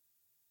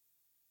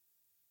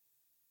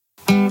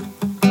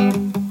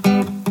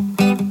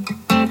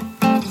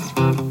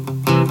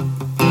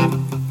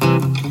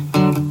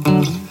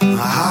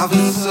I've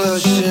been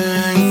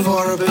searching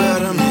for a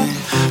better me,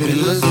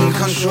 been losing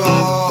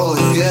control,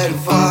 it's getting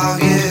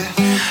foggy.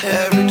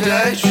 Every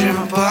day dream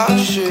about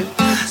shit,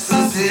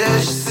 since the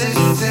age of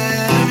 16,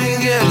 been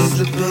getting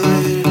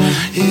slippery.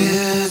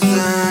 Years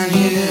and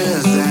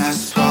years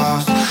has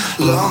passed,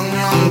 long,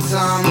 long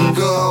time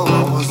ago I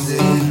was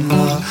in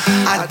love.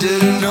 I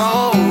didn't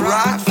know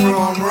right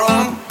from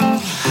wrong,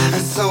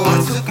 and so I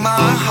took my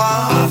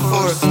heart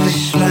for a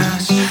splish.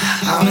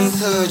 I've been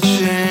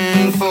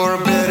searching for a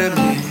better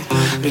me,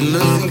 been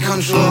losing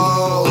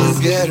control, it's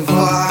getting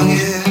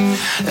foggy.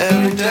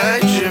 Every day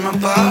dream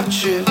about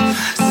you,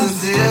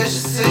 since the age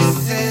of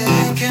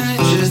 16, can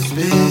it just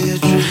be a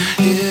dream?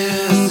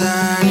 Years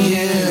and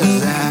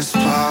years has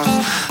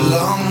passed,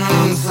 long,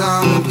 long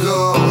time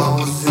ago I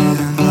was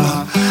in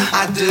love.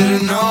 I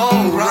didn't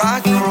know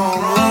right from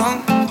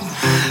wrong,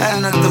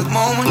 and at the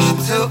moment you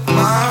took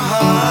my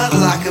heart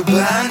like a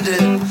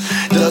bandit.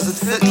 Does it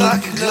fit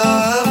like a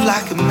glove,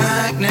 like a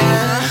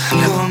magnet?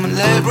 Come and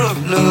labor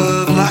of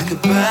love like a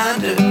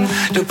bandit.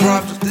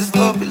 Deprived of this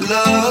puppy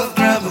love,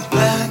 grab a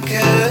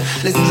blanket.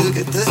 Let's look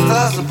at the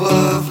stars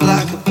above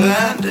like a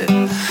bandit.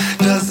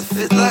 Does it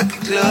fit like a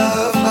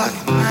glove, like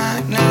a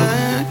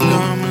magnet?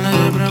 Come and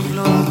labor of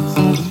love.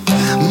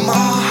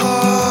 My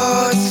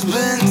heart's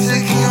been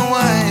ticking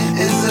away.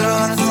 Is it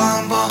on a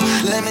time bomb?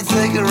 Let me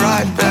take it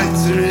right back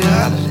to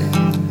reality,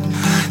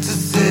 to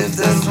see if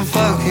there's some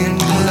fucking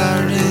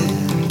clarity.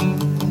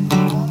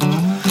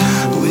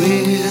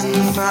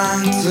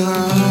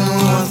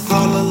 With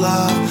all the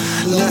love,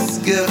 let's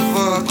get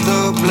fucked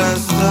up.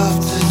 Blast off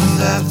to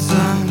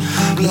Saturn,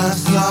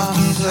 blast off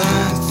to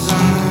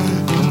Saturn.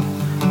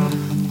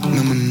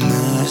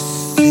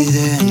 Misty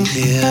and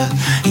clear,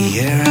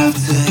 year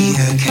after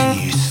year. Can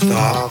you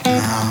stop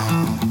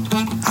now?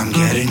 I'm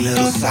getting a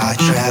little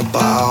sidetracked by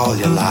all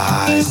your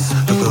lies.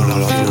 Look at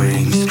all of your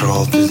rings,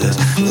 scroll through this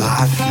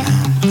life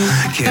now.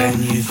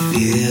 Can you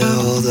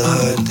feel the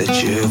hurt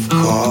that you've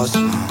caused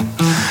now?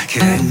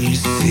 Can you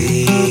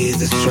see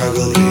the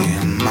struggle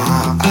in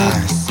my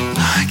eyes?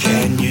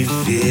 Can you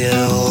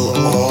feel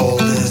all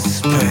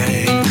this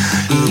pain?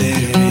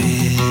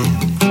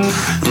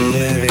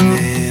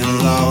 Living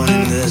alone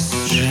in this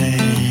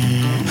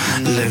dream,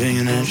 living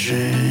in a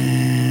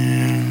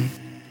dream.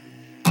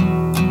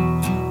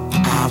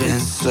 I've been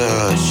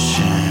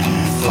searching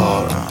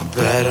for a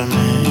better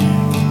me.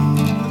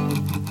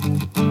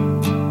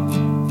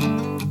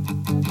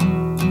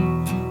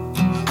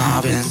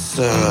 I've been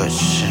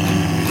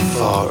searching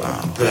for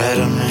a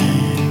better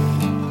me.